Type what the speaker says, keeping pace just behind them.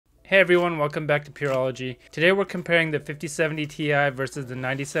Hey everyone, welcome back to Pyurology. Today we're comparing the 5070 Ti versus the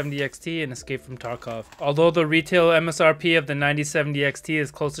 9070 XT in Escape from Tarkov. Although the retail MSRP of the 9070 XT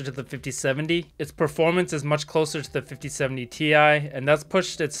is closer to the 5070, its performance is much closer to the 5070 Ti, and that's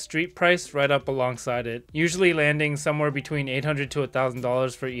pushed its street price right up alongside it, usually landing somewhere between $800 to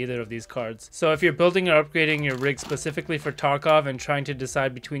 $1,000 for either of these cards. So if you're building or upgrading your rig specifically for Tarkov and trying to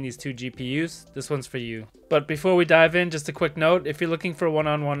decide between these two GPUs, this one's for you. But before we dive in, just a quick note, if you're looking for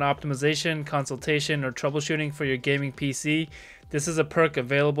one-on-one optimization, consultation, or troubleshooting for your gaming PC, this is a perk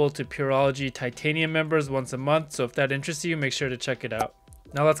available to Pyurology Titanium members once a month, so if that interests you, make sure to check it out.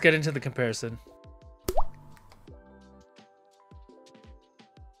 Now let's get into the comparison.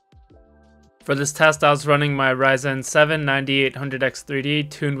 For this test, I was running my Ryzen 7 9800X3D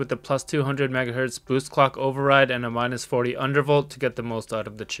tuned with the plus 200 MHz boost clock override and a minus 40 undervolt to get the most out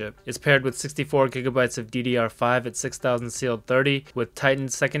of the chip. It's paired with 64 GB of DDR5 at 6000 sealed 30 with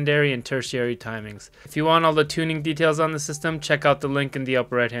tightened secondary and tertiary timings. If you want all the tuning details on the system, check out the link in the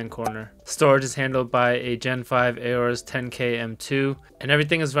upper right hand corner. Storage is handled by a Gen 5 Aorus 10K M2, and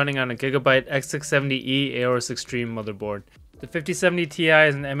everything is running on a Gigabyte X670E Aorus Extreme motherboard. The 5070 Ti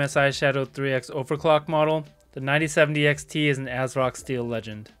is an MSI Shadow 3X overclock model. The 9070 XT is an ASRock Steel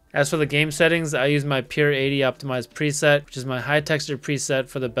Legend. As for the game settings, I use my Pure 80 optimized preset, which is my high texture preset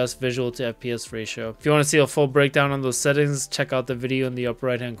for the best visual to FPS ratio. If you want to see a full breakdown on those settings, check out the video in the upper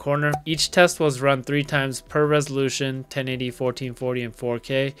right hand corner. Each test was run 3 times per resolution, 1080, 1440, and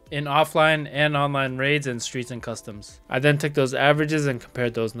 4K, in offline and online raids and streets and customs. I then took those averages and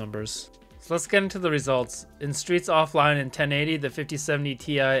compared those numbers. So let's get into the results. In streets offline in 1080, the 5070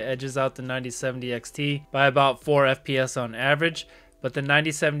 Ti edges out the 9070 XT by about 4 FPS on average, but the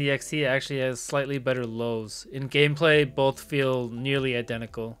 9070 XT actually has slightly better lows. In gameplay, both feel nearly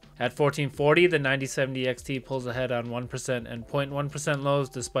identical. At 1440, the 9070 XT pulls ahead on 1% and 0.1% lows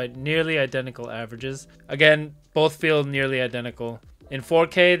despite nearly identical averages. Again, both feel nearly identical. In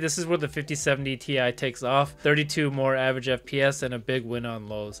 4K, this is where the 5070 Ti takes off, 32 more average FPS and a big win on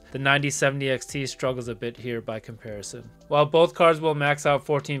lows. The 9070 XT struggles a bit here by comparison. While both cards will max out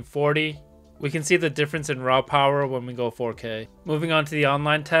 1440, we can see the difference in raw power when we go 4K. Moving on to the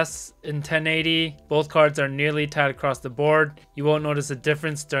online tests, in 1080, both cards are nearly tied across the board. You won't notice a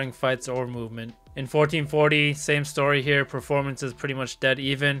difference during fights or movement. In 1440, same story here, performance is pretty much dead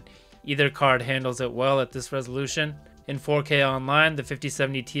even. Either card handles it well at this resolution. In 4K online, the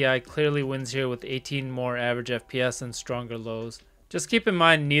 5070 Ti clearly wins here with 18 more average FPS and stronger lows. Just keep in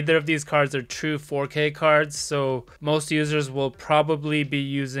mind, neither of these cards are true 4K cards, so most users will probably be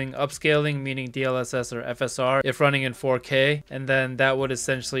using upscaling, meaning DLSS or FSR, if running in 4K, and then that would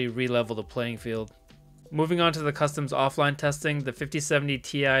essentially re-level the playing field. Moving on to the customs offline testing, the 5070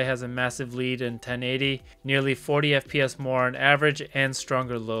 Ti has a massive lead in 1080, nearly 40 FPS more on average and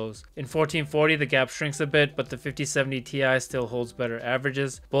stronger lows. In 1440 the gap shrinks a bit, but the 5070 Ti still holds better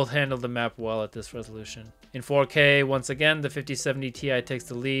averages. Both handle the map well at this resolution. In 4K, once again, the 5070 Ti takes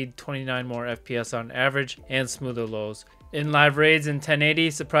the lead, 29 more FPS on average and smoother lows. In live raids in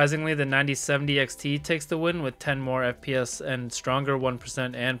 1080, surprisingly, the 9070 XT takes the win with 10 more FPS and stronger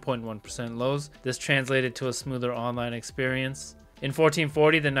 1% and 0.1% lows. This translated to a smoother online experience. In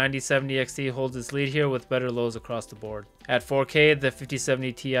 1440, the 9070 XT holds its lead here with better lows across the board. At 4K, the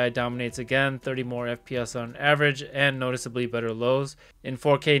 5070 Ti dominates again, 30 more FPS on average and noticeably better lows. In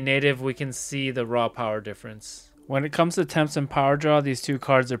 4K native, we can see the raw power difference. When it comes to temps and power draw, these two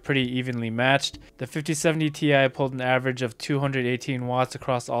cards are pretty evenly matched. The 5070 Ti pulled an average of 218 watts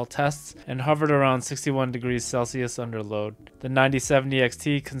across all tests and hovered around 61 degrees Celsius under load. The 9070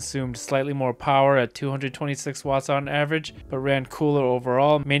 XT consumed slightly more power at 226 watts on average, but ran cooler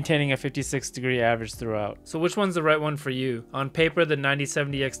overall, maintaining a 56 degree average throughout. So which one's the right one for you? On paper, the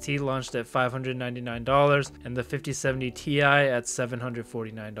 9070 XT launched at $599 and the 5070 Ti at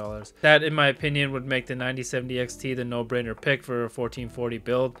 $749. That, in my opinion, would make the 9070 XT the no-brainer pick for a 1440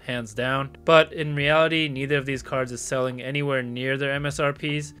 build, hands down. But in reality, neither of these cards is selling anywhere near their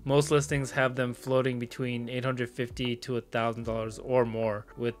MSRPs. Most listings have them floating between $850 to $1,000 or more,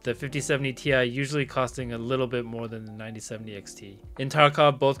 with the 5070 Ti usually costing a little bit more than the 9070 XT. In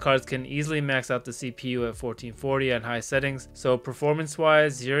Tarkov, both cards can easily max out the CPU at 1440 on high settings, so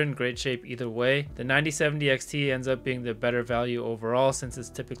performance-wise, you're in great shape either way. The 9070 XT ends up being the better value overall since it's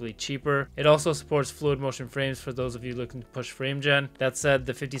typically cheaper. It also supports fluid motion frames for for those of you looking to push frame gen. That said,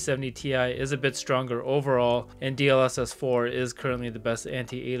 the 5070 Ti is a bit stronger overall, and DLSS 4 is currently the best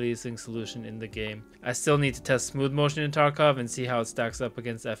anti-aliasing solution in the game. I still need to test smooth motion in Tarkov and see how it stacks up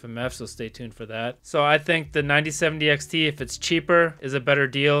against FMF, so stay tuned for that. So I think the 9070 XT, if it's cheaper, is a better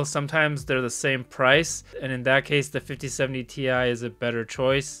deal. Sometimes they're the same price, and in that case the 5070 Ti is a better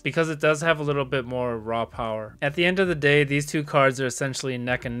choice because it does have a little bit more raw power. At the end of the day, these two cards are essentially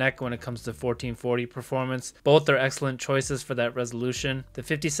neck and neck when it comes to 1440 performance. Both are excellent choices for that resolution. The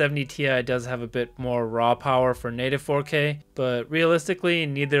 5070 Ti does have a bit more raw power for native 4K, but realistically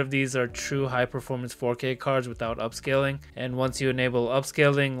neither of these are true high performance 4K cards without upscaling, and once you enable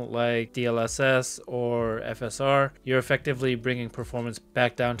upscaling like DLSS or FSR, you're effectively bringing performance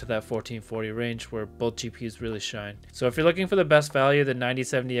back down to that 1440 range where both GPUs really shine. So if you're looking for the best value, the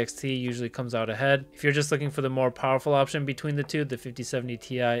 9070 XT usually comes out ahead. If you're just looking for the more powerful option between the two, the 5070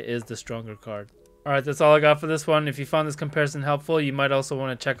 Ti is the stronger card. Alright, that's all I got for this one. If you found this comparison helpful, you might also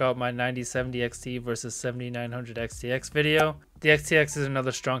want to check out my 9070 XT versus 7900 XTX video. The XTX is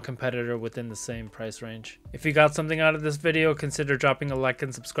another strong competitor within the same price range. If you got something out of this video, consider dropping a like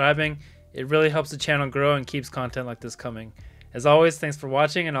and subscribing. It really helps the channel grow and keeps content like this coming. As always, thanks for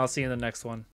watching, and I'll see you in the next one.